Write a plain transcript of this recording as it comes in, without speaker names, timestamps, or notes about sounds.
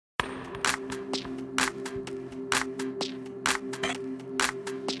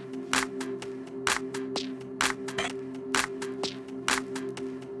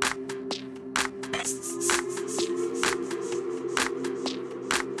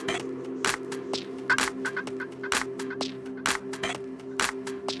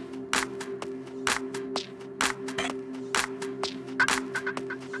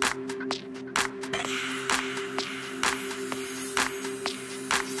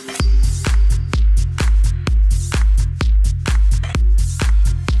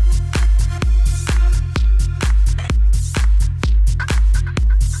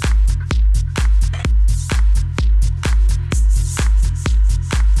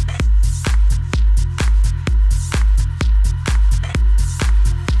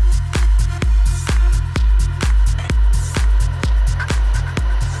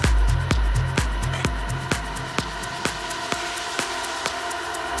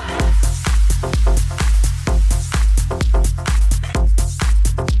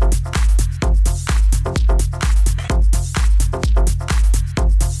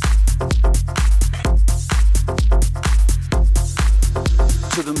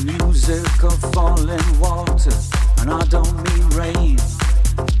to the music of falling water, and I don't mean rain.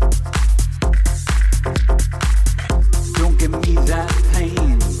 Don't give me that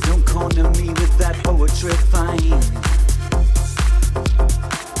pain, don't corner me with that poetry fine.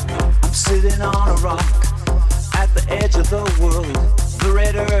 I'm sitting on a rock at the edge of the world. The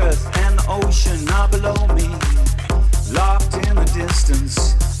red earth and the ocean are below me, locked in the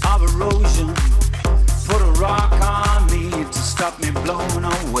distance of erosion. Put a rock on me to stop me blowing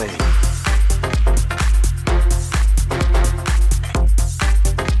away.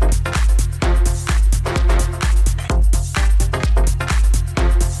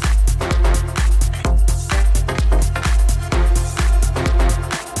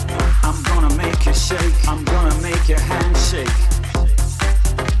 I'm gonna make you shake, I'm gonna make your hand shake.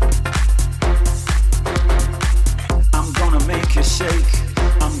 I'm gonna make you shake,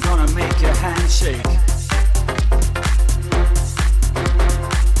 I'm gonna make your hand shake.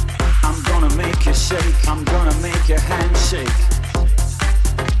 I'm gonna make you shake, I'm gonna make your hand shake.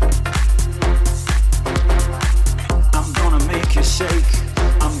 I'm gonna make you shake,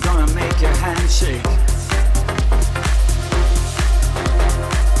 I'm gonna make your hand shake.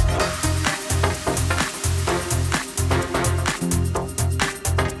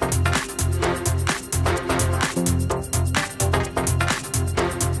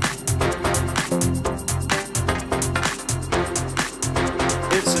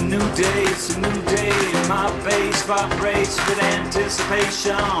 It's a new day, my bass vibrates with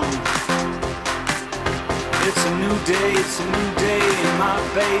anticipation. It's a new day, my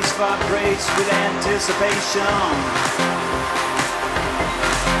bass vibrates with anticipation.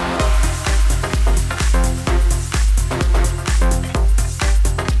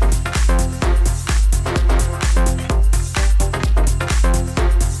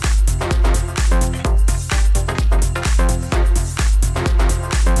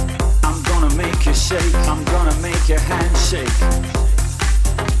 I'm gonna make your hand shake.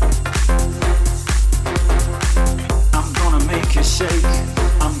 I'm gonna make you shake,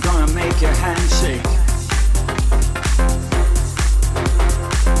 I'm gonna make your hand shake.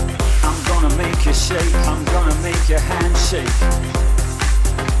 I'm gonna make you shake, I'm gonna make your hand shake.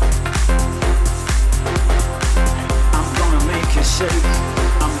 I'm gonna make you shake,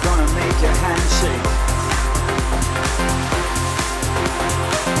 I'm gonna make your hand shake.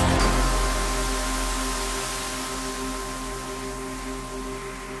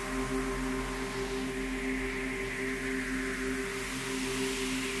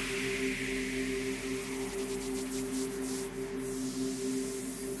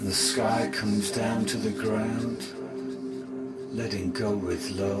 The sky comes down to the ground, letting go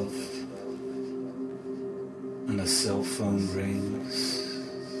with love, and a cell phone rings,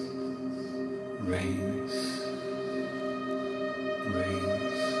 rings, rings.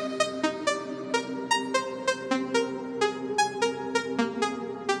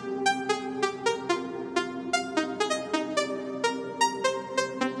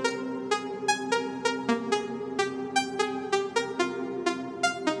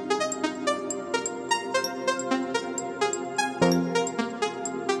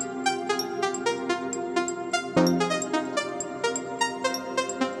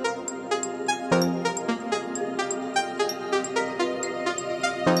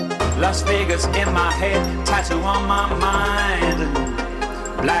 Las Vegas in my head, tattoo on my mind.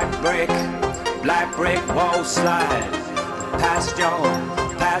 Black brick wall slide. Past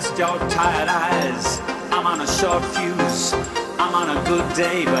your tired eyes. I'm on a short fuse. I'm on a good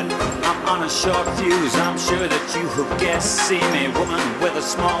day, but I'm on a short fuse. I'm sure that you have guessed. See me, woman with a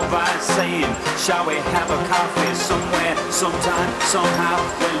small vice, saying, shall we have a coffee somewhere, sometime, somehow?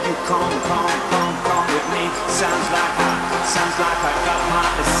 Will you come with me? Sounds like I got my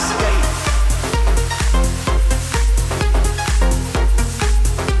escape.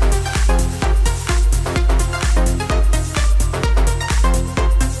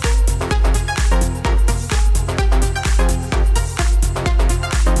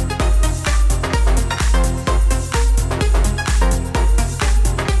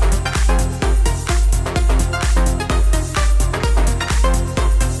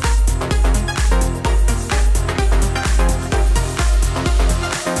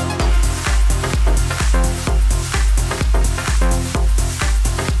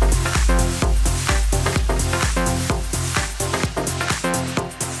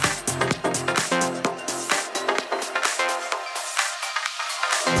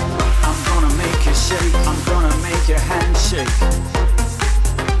 I'm gonna make your hand shake.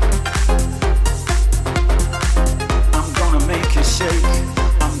 I'm gonna make you shake.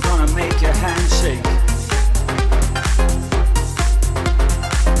 I'm gonna make your hand shake.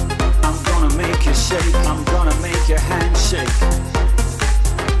 your hand.